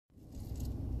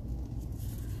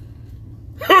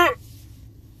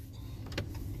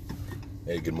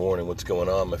Hey, good morning. What's going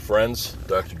on, my friends?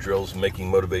 Dr. Drill's Making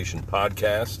Motivation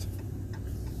podcast.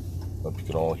 Hope you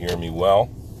can all hear me well.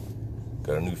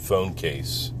 Got a new phone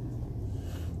case.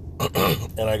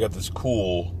 And I got this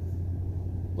cool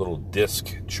little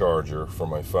disc charger for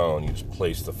my phone. You just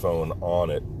place the phone on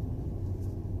it,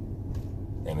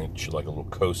 and it's like a little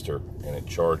coaster, and it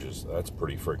charges. That's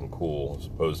pretty freaking cool, as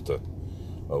opposed to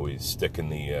always sticking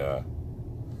the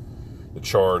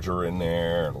charger in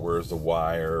there, and where's the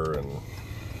wire, and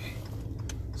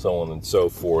so on and so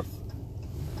forth.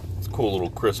 It's a cool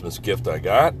little Christmas gift I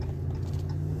got.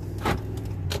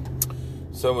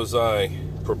 So as I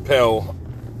propel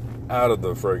out of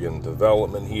the friggin'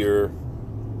 development here,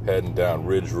 heading down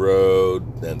Ridge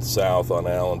Road, then south on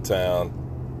Allentown,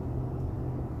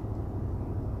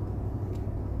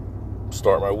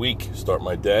 start my week, start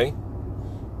my day.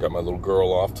 Got my little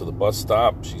girl off to the bus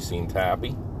stop. She seemed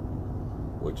happy,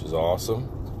 which is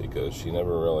awesome, because she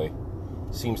never really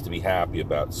seems to be happy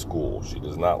about school. She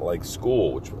does not like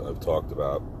school, which I've talked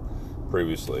about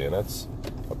previously, and that's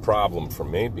a problem for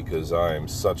me, because I am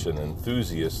such an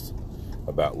enthusiast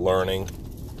about learning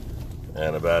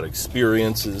and about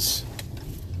experiences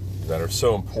that are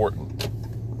so important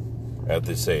at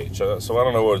this age. So I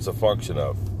don't know what it's a function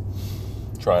of.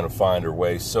 Trying to find her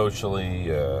way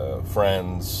socially,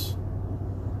 friends,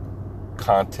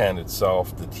 content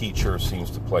itself. The teacher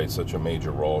seems to play such a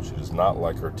major role. She does not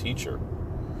like her teacher,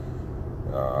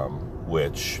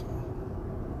 which,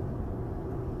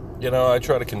 I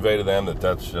try to convey to them that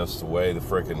that's just the way the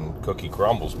frickin' cookie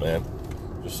crumbles, man.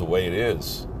 Just the way it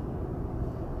is.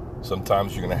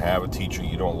 Sometimes you're going to have a teacher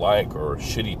you don't like, or a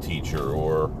shitty teacher,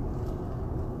 or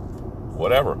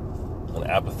whatever, an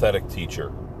apathetic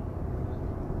teacher.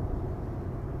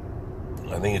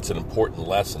 I think it's an important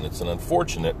lesson. It's an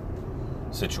unfortunate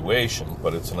situation,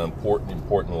 but it's an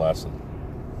important lesson,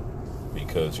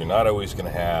 because you're not always going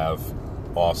to have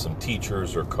awesome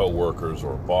teachers or coworkers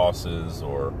or bosses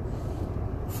or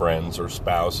friends or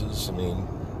spouses. I mean,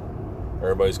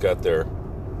 everybody's got their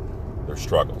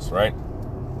struggles, right?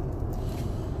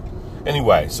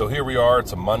 Anyway, so here we are.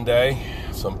 It's a Monday.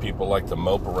 Some people like to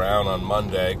mope around on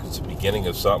Monday because it's the beginning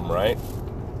of something, right?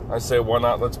 I say, why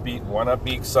not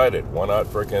be excited? Why not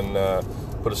frickin'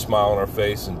 put a smile on our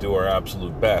face and do our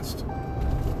absolute best?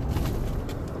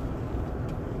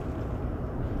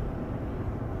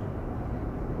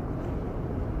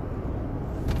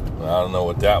 I don't know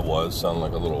what that was.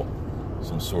 Sounded like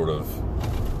some sort of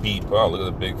beep. Oh, look at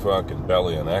the big fucking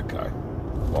belly on that guy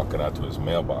walking out to his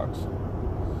mailbox.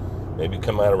 Maybe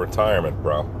come out of retirement,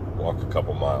 bro. Walk a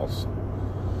couple miles.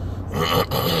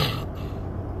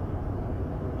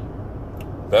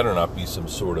 Better not be some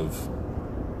sort of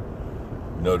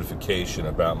notification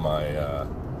about my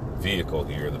vehicle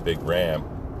here, the big Ram.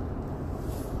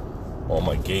 All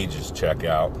my gauges check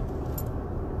out.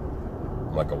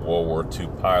 I'm like a World War II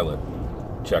pilot,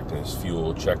 checking his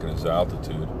fuel, checking his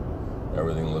altitude.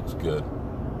 Everything looks good.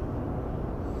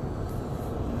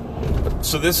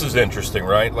 So this is interesting,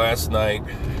 right? Last night,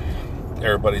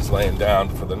 everybody's laying down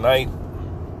for the night,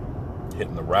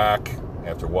 hitting the rack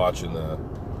after watching the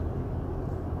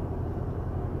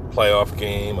playoff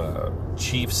game,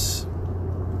 Chiefs,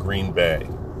 Green Bay.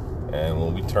 And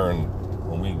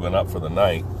when we went up for the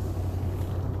night,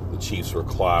 the Chiefs were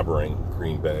clobbering.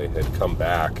 Green Bay had come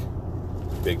back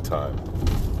big time.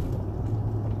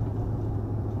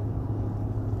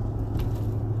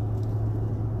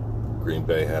 Green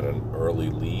Bay had an early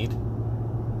lead.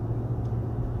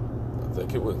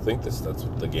 That's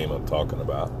the game I'm talking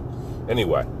about.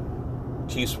 Anyway,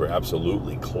 Chiefs were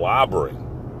absolutely clobbering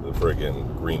the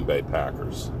friggin' Green Bay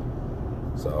Packers.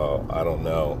 So I don't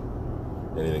know.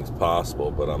 Anything's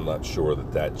possible, but I'm not sure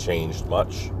that changed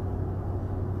much.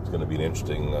 It's going to be an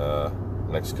interesting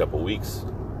next couple weeks.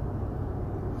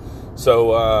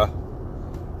 So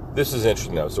this is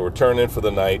interesting now. So we're turning in for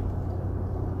the night,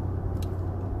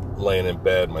 laying in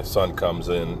bed. My son comes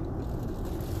in,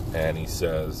 and he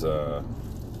says,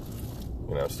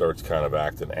 starts kind of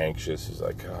acting anxious. He's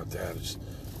like, "Oh, Dad, I'm just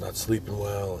not sleeping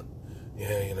well. And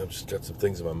yeah, just got some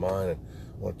things in my mind, and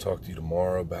I want to talk to you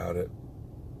tomorrow about it."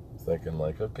 Thinking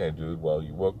like, okay, dude, well,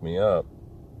 you woke me up.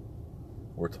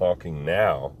 We're talking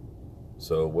now.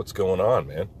 So what's going on,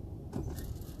 man?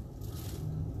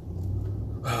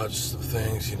 Oh, just some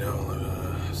things,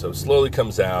 So it slowly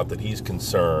comes out that he's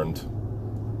concerned.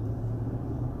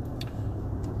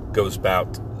 Goes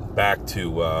back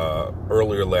to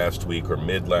earlier last week or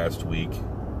mid last week,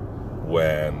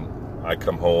 when I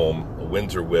come home, the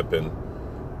winds are whipping.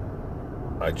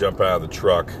 I jump out of the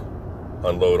truck,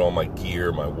 unload all my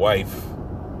gear. My wife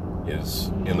is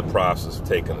in the process of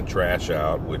taking the trash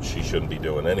out, which she shouldn't be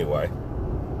doing anyway.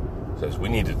 Says, we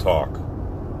need to talk.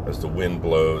 As the wind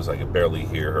blows, I can barely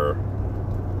hear her.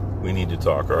 We need to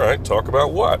talk. All right, talk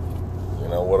about what? You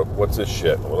know, what's this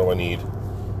shit? What do I need?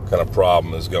 What kind of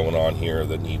problem is going on here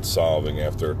that needs solving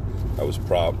after I was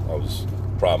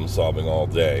problem solving all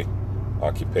day,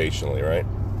 occupationally, right?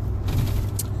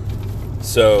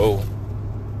 So,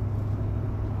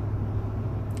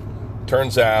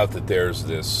 turns out that there's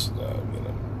this,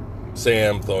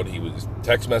 Sam thought he was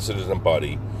text messages and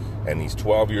buddy, and he's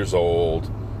 12 years old,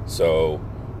 so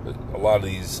a lot of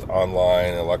these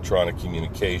online electronic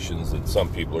communications that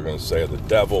some people are going to say are the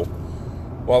devil,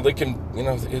 well, they can,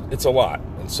 it's a lot.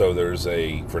 And so there's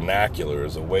a vernacular,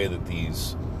 there's a way that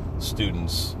these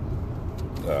students,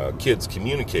 kids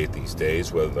communicate these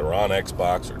days, whether they're on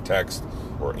Xbox or text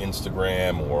or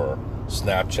Instagram or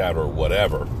Snapchat or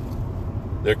whatever.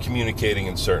 They're communicating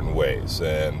in certain ways,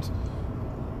 and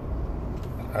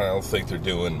I don't think they're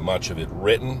doing much of it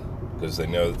written because they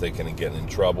know that they can get in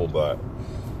trouble, but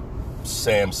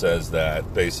Sam says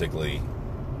that basically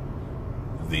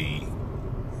the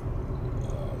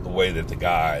way that the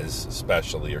guys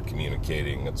especially are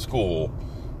communicating at school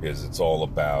is it's all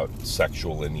about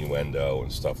sexual innuendo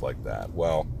and stuff like that.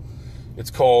 Well, it's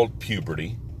called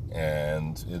puberty,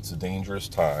 and it's a dangerous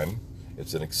time.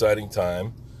 It's an exciting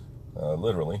time,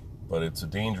 literally, but it's a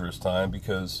dangerous time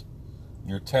because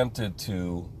you're tempted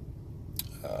to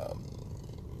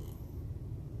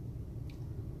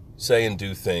say and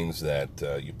do things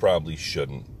that you probably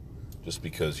shouldn't, just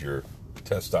because your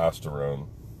testosterone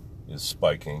is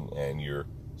spiking and your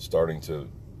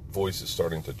voice is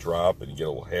starting to drop, and you get a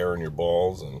little hair in your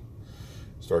balls and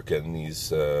start getting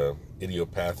these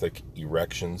idiopathic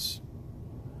erections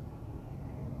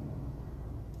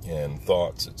and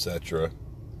thoughts, etc.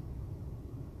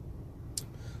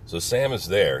 So Sam is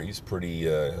there. He's pretty,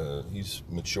 he's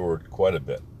matured quite a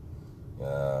bit.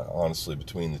 Honestly,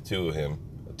 between the two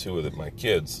of my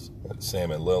kids, Sam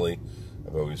and Lily,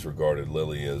 I've always regarded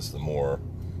Lily as the more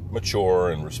mature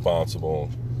and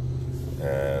responsible,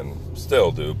 and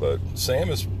still do, but Sam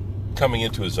is coming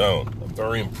into his own. I'm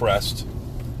very impressed.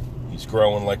 He's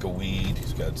growing like a weed.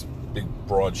 He's got big,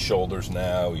 broad shoulders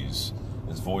now. His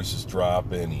voice is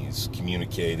dropping. He's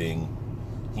communicating.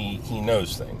 He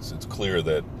knows things. It's clear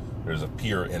that there's a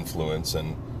peer influence,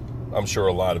 and I'm sure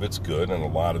a lot of it's good, and a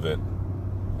lot of it,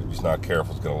 if he's not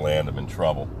careful, is going to land him in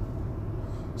trouble.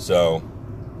 So,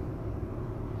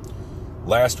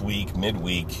 last week,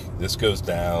 midweek, this goes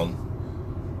down.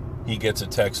 He gets a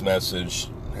text message,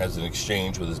 has an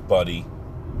exchange with his buddy,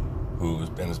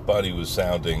 and his buddy was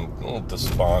sounding a little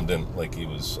despondent, like he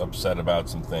was upset about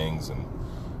some things, and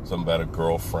something about a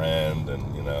girlfriend, and,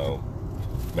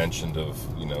 mentioned of,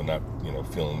 not,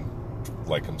 feeling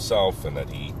like himself, and that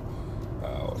he,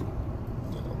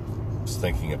 was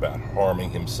thinking about harming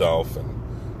himself.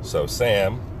 And so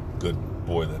Sam, good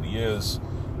boy that he is,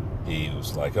 he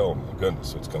was like, oh my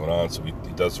goodness, what's going on? So he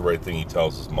does the right thing. He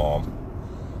tells his mom,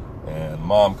 and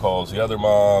mom calls the other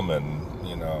mom, and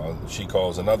she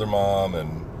calls another mom,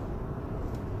 and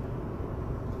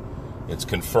it's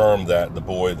confirmed that the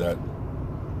boy that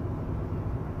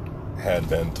had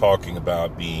been talking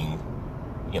about being,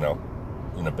 in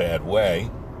a bad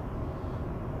way,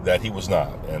 that he was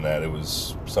not, and that it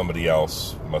was somebody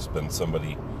else. It must have been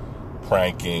somebody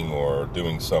pranking or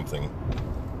doing something,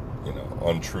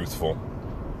 untruthful.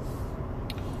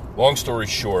 Long story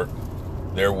short,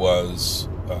 there was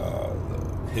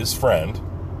his friend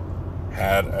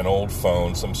had an old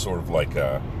phone, some sort of like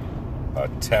a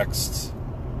text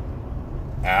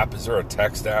app. Is there a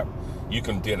text app? You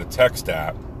can get a text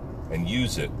app and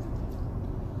use it,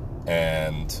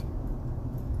 and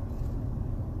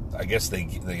I guess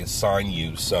they assign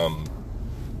you some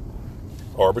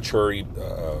arbitrary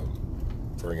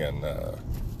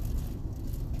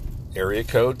area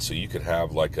code, so you could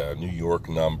have like a New York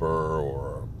number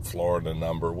or a Florida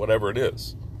number, whatever it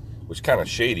is, which is kind of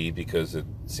shady because it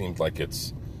seems like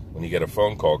it's when you get a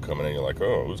phone call coming in, you're like,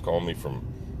 oh, who's calling me from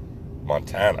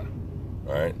Montana,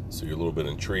 right? So you're a little bit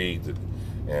intrigued,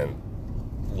 and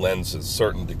lends a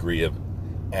certain degree of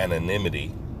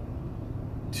anonymity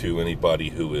to anybody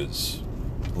who is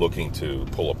looking to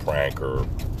pull a prank or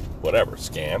whatever,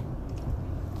 scam.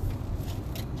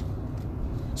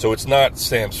 So it's not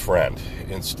Sam's friend.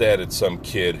 Instead, it's some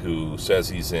kid who says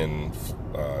he's in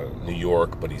New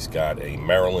York, but he's got a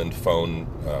Maryland phone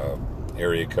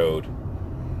area code.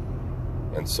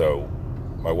 And so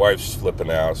my wife's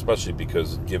flipping out, especially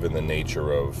because given the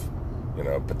nature of,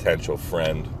 potential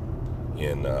friend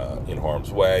in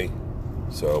harm's way.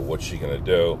 So what's she going to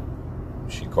do?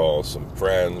 She calls some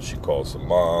friends, she calls some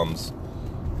moms,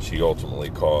 she ultimately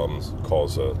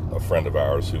calls a friend of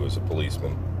ours who is a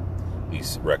policeman, he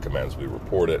recommends we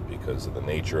report it because of the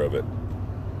nature of it.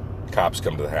 Cops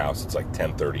come to the house. It's like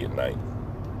 10:30 at night.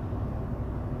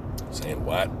 I'm saying,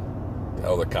 what the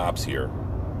hell are the cops here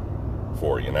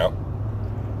for, you know?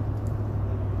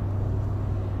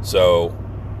 So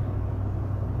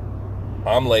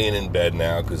I'm laying in bed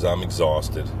now because I'm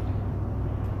exhausted.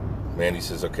 Mandy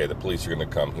says, okay, the police are going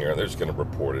to come here and they're just going to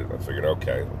report it. I figured,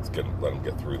 okay, let them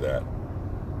get through that.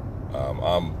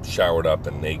 I'm showered up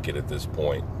and naked at this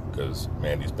point because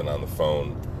Mandy's been on the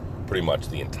phone pretty much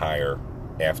the entire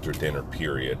after dinner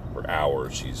period for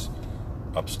hours. She's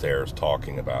upstairs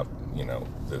talking about, you know,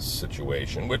 this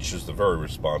situation, which is the very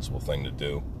responsible thing to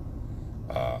do.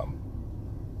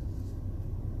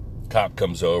 Cop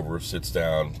comes over, sits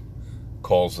down,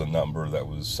 calls the number that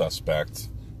was suspect,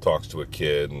 talks to a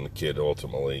kid, and the kid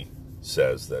ultimately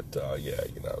says that, yeah,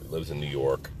 you know, he lives in New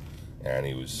York, and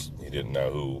he didn't know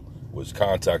who was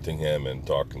contacting him and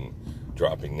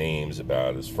dropping names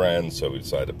about his friends, so he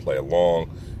decided to play along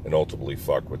and ultimately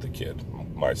fuck with the kid,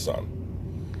 my son,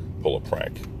 pull a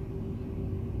prank.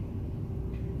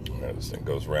 And this thing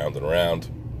goes round and around,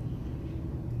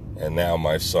 and now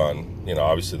my son, you know,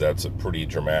 obviously that's a pretty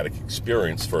dramatic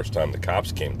experience, first time the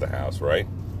cops came to the house, right?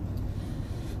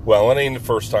 Well, it ain't the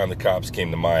first time the cops came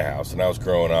to my house. And I was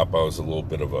growing up, I was a little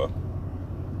bit of a,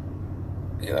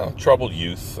 you know, troubled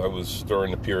youth. I was during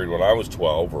the period when I was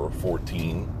 12 or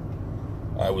 14.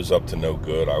 I was up to no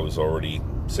good. I was already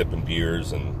sipping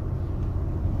beers and,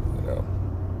 you know,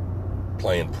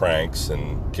 playing pranks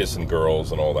and kissing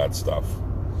girls and all that stuff.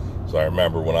 So I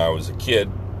remember when I was a kid,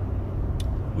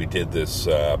 we did this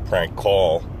prank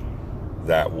call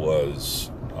that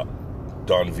was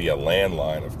done via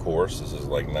landline, of course. This is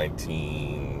like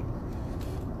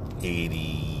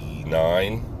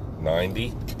 1989,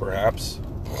 90, perhaps.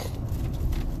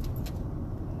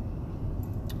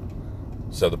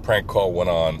 So the prank call went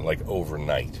on like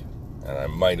overnight, and I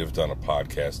might have done a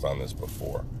podcast on this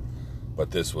before,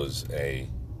 but this was an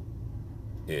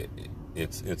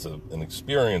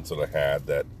experience that I had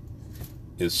that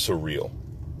is surreal,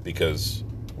 because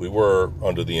we were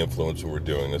under the influence when we were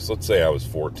doing this. Let's say I was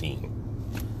 14.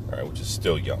 All right, which is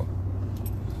still young.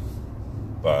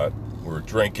 But we were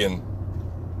drinking.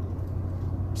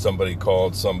 Somebody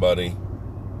called somebody.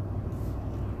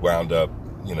 Wound up,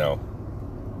 you know,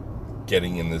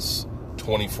 getting in this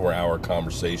 24-hour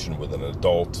conversation with an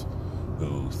adult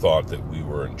who thought that we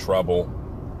were in trouble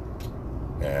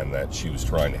and that she was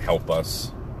trying to help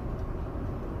us.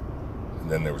 And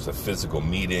then there was a physical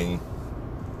meeting,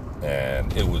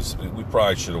 and we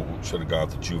probably should have gone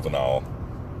to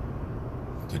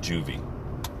juvie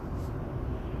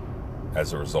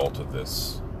as a result of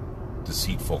this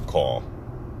deceitful call.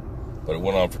 But it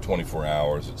went on for 24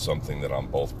 hours. It's something that I'm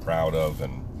both proud of,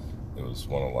 and it was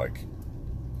one of like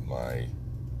my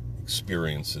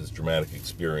experiences, dramatic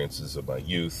experiences of my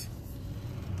youth.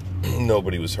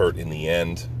 Nobody was hurt in the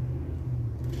end,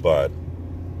 but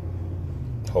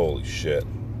holy shit.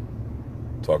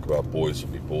 Talk about boys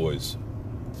will be boys.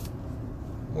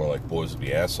 More like boys will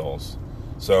be assholes.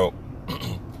 So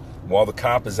while the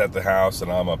cop is at the house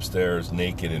and I'm upstairs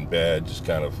naked in bed, just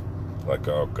kind of like,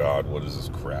 oh God, what is this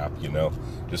crap, you know?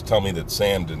 Just tell me that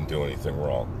Sam didn't do anything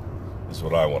wrong, is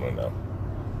what I want to know.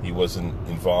 He wasn't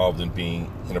involved in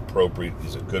being inappropriate.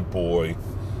 He's a good boy.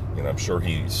 You know, I'm sure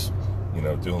he's, you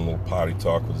know, doing a little potty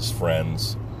talk with his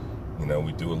friends. You know,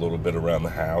 we do a little bit around the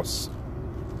house.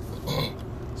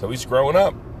 So he's growing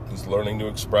up. He's learning to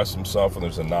express himself, and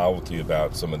there's a novelty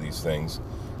about some of these things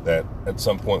that at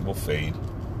some point will fade,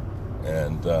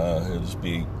 and he'll just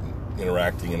be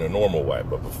interacting in a normal way.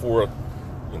 But before,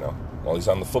 you know, while he's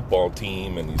on the football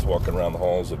team and he's walking around the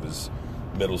halls of his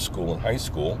middle school and high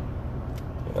school,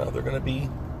 you know, they're going to be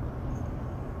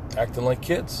acting like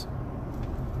kids.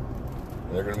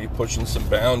 And they're going to be pushing some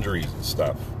boundaries and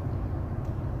stuff.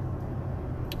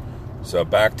 So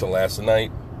back to last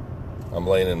night, I'm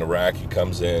laying in the rack. He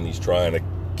comes in. He's trying to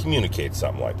communicate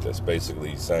something like this.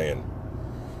 Basically, he's saying,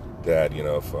 Dad, you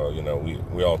know, if you know,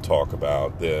 we all talk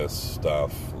about this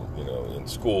stuff, you know, in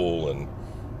school, and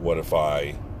what if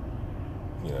I,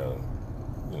 you know,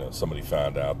 somebody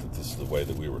found out that this is the way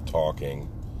that we were talking?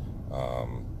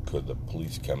 Could the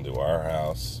police come to our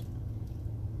house?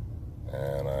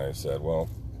 And I said, well,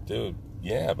 dude,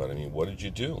 yeah, but I mean, what did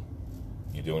you do?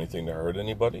 You do anything to hurt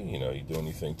anybody? You know, you do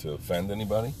anything to offend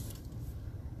anybody?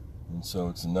 And so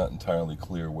it's not entirely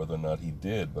clear whether or not he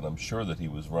did, but I'm sure that he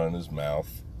was running his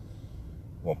mouth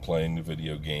while playing the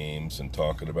video games and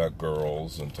talking about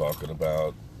girls and talking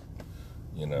about,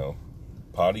 you know,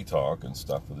 potty talk and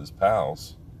stuff with his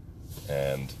pals.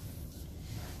 And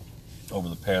over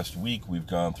the past week, we've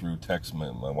gone through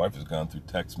my wife has gone through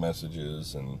text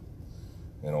messages and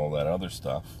all that other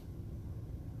stuff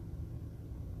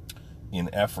in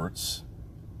efforts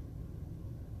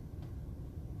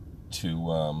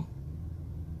to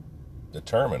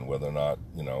determine whether or not,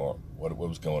 what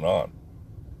was going on.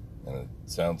 And it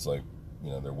sounds like,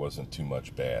 there wasn't too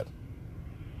much bad.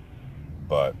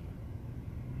 But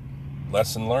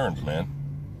lesson learned, man.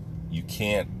 You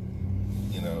can't,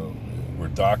 we're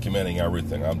documenting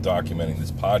everything. I'm documenting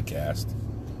this podcast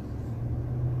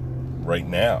right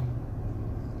now,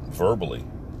 verbally,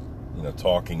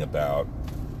 talking about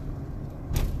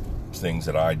things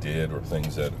that I did or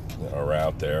things that are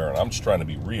out there. And I'm just trying to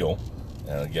be real.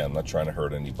 And again, I'm not trying to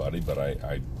hurt anybody, but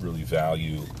I really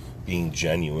value being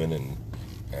genuine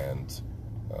and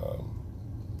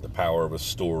the power of a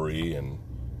story and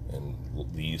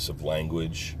the use of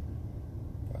language,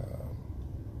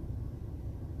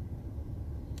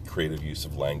 creative use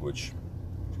of language.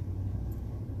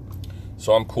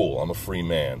 So I'm cool. I'm a free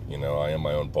man. I am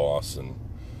my own boss, and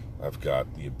I've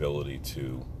got the ability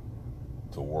to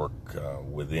work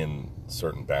within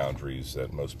certain boundaries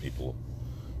that most people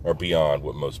are beyond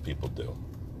what most people do.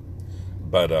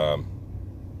 But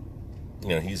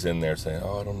he's in there saying,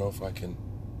 "Oh, I don't know if I can.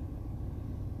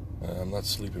 I'm not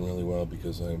sleeping really well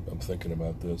because I'm thinking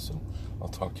about this, and I'll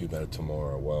talk to you about it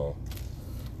tomorrow." Well,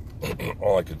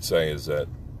 all I could say is that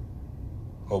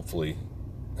hopefully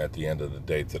at the end of the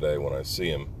day today, when I see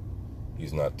him,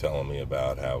 he's not telling me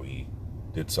about how he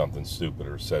did something stupid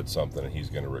or said something that he's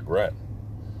going to regret.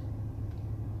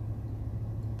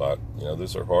 But,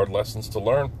 these are hard lessons to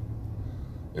learn.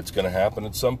 It's going to happen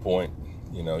at some point.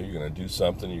 You're going to do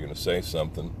something, you're going to say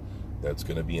something that's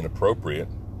going to be inappropriate,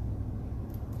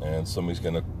 and somebody's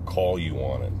going to call you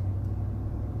on it.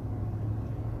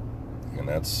 And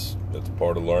that's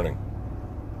part of learning.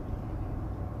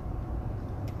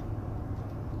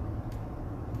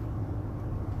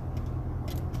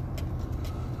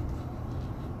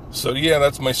 So yeah,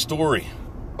 that's my story.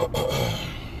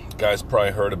 Guys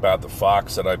probably heard about the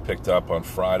fox that I picked up on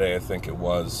Friday, I think it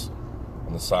was,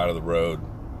 on the side of the road.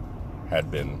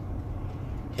 Had been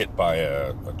hit by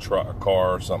a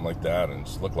car or something like that, and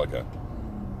just looked like it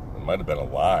might have been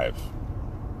alive.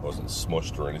 It wasn't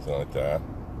smushed or anything like that.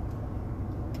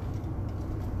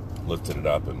 Lifted it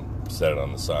up and set it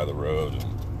on the side of the road.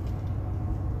 And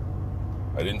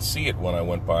I didn't see it when I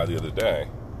went by the other day.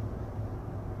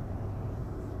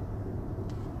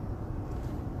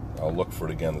 I'll look for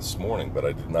it again this morning, but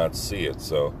I did not see it,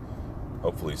 so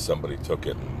hopefully somebody took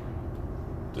it and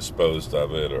disposed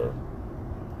of it, or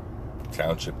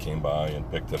township came by and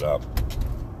picked it up,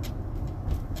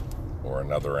 or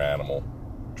another animal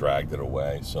dragged it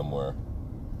away somewhere.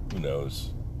 Who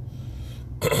knows?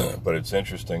 But it's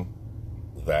interesting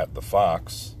that the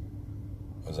fox,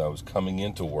 as I was coming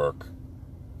into work,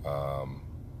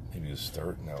 maybe it was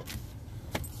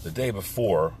the day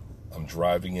before, I'm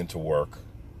driving into work,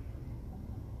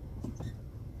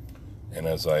 and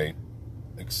as I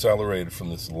accelerated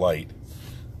from this light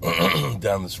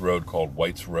down this road called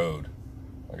White's Road,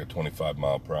 like a 25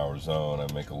 mile per hour zone, I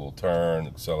make a little turn,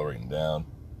 accelerating down,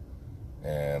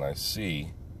 and I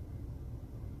see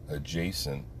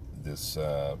adjacent this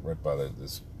right by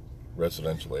this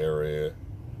residential area,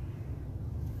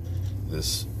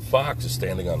 this fox is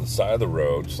standing on the side of the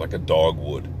road, just like a dog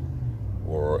would,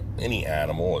 or any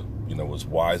animal, was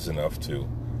wise enough to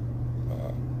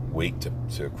wait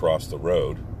to cross the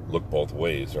road, look both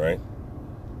ways, right?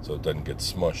 So it doesn't get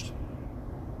smushed.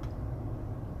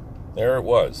 There it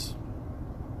was,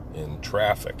 in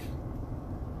traffic.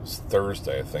 It was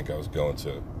Thursday, I think. I was going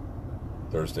to,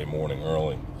 Thursday morning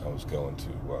early, I was going to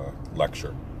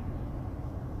lecture.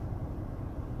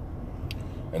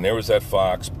 And there was that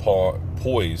fox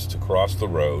poised to cross the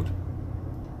road.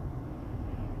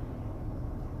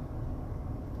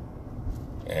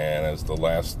 And as the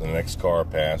next car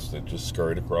passed, it just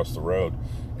scurried across the road.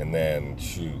 And then,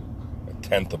 a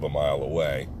tenth of a mile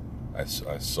away, I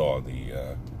saw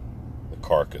the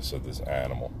carcass of this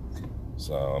animal.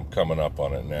 So I'm coming up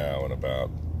on it now in about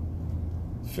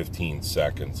 15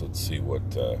 seconds. Let's see what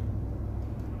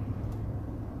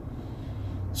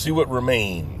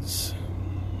remains.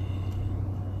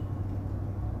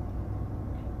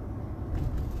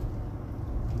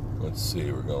 Let's see,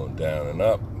 we're going down and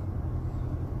up.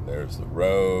 There's the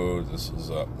road. This is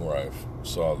up where I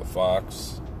saw the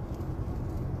fox.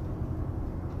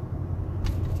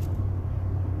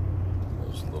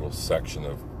 There's a little section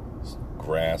of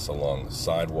grass along the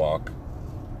sidewalk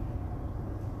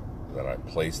that I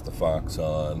placed the fox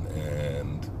on,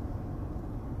 and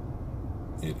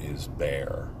it is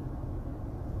bare.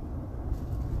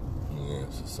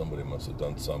 So somebody must have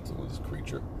done something with this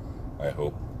creature. I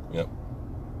hope. Yep.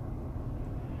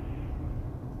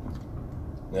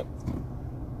 Yep.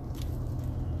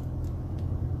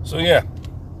 So yeah,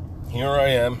 here I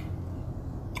am,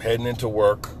 heading into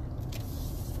work.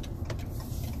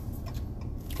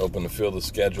 Hoping to fill the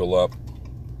schedule up.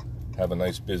 Have a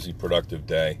nice, busy, productive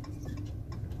day.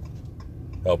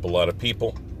 Help a lot of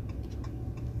people.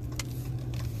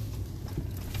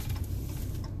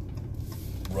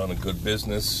 Run a good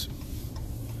business.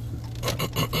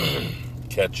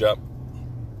 Catch up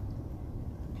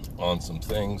on some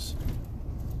things.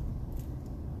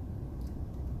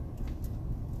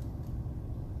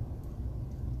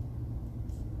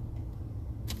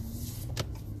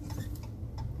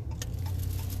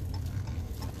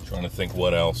 Trying to think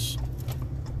what else.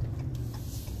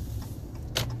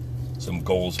 Some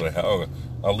goals that I have. Oh,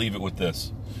 I'll leave it with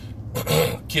this.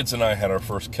 Kids and I had our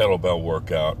first kettlebell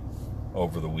workout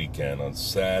over the weekend. On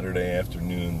Saturday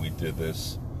afternoon, we did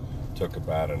this. Took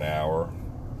about an hour,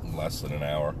 less than an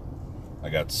hour. I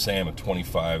got Sam a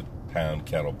 25-pound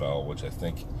kettlebell, which I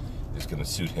think is going to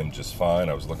suit him just fine.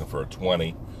 I was looking for a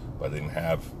 20, but I didn't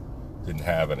have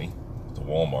any at the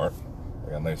Walmart. I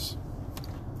got a nice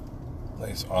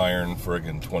iron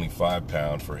friggin'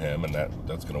 25-pound for him, and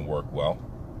that's going to work well.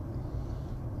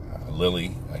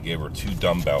 Lily, I gave her 2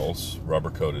 dumbbells,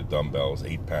 rubber-coated dumbbells,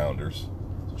 8-pounders,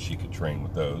 so she could train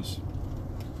with those.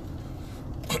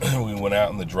 We went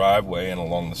out in the driveway and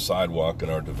along the sidewalk in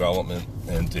our development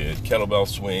and did kettlebell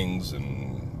swings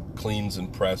and cleans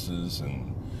and presses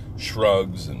and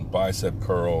shrugs and bicep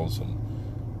curls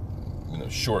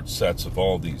and short sets of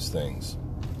all these things.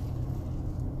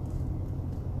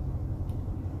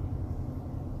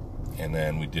 And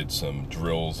then we did some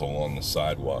drills along the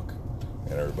sidewalk,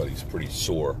 and everybody's pretty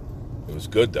sore. It was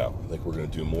good, though. I think we're going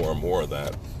to do more and more of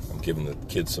that. I'm giving the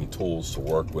kids some tools to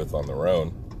work with on their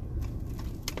own.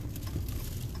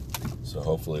 So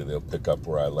hopefully they'll pick up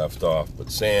where I left off. But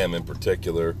Sam, in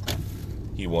particular,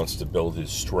 he wants to build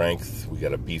his strength. We got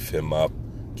to beef him up,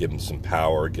 give him some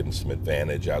power, give him some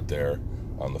advantage out there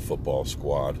on the football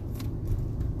squad.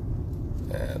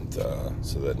 And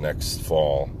so that next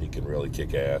fall he can really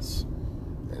kick ass.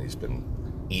 And he's been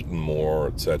eating more,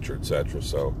 etc., etc.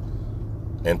 So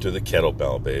enter the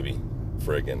kettlebell, baby.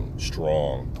 Friggin'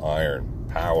 strong, iron,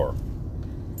 power,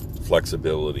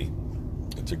 flexibility.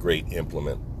 It's a great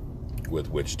implement with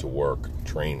which to work,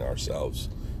 train ourselves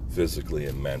physically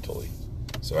and mentally.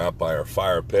 So out by our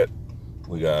fire pit,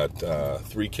 we got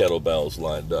 3 kettlebells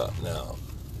lined up now.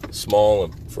 Small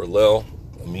for Lil,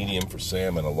 a medium for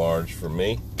Sam, and a large for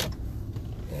me.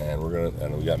 And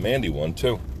we got Mandy one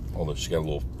too. Although she got a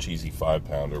little cheesy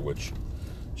 5-pounder, which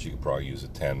she could probably use a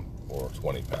 10 or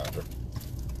 20-pounder.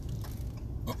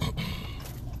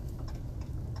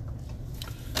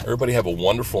 Everybody have a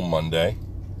wonderful Monday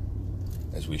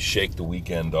as we shake the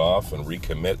weekend off and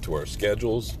recommit to our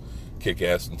schedules, kick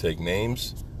ass and take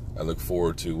names. I look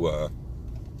forward to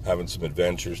having some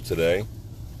adventures today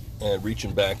and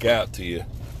reaching back out to you,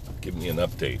 giving you an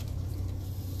update.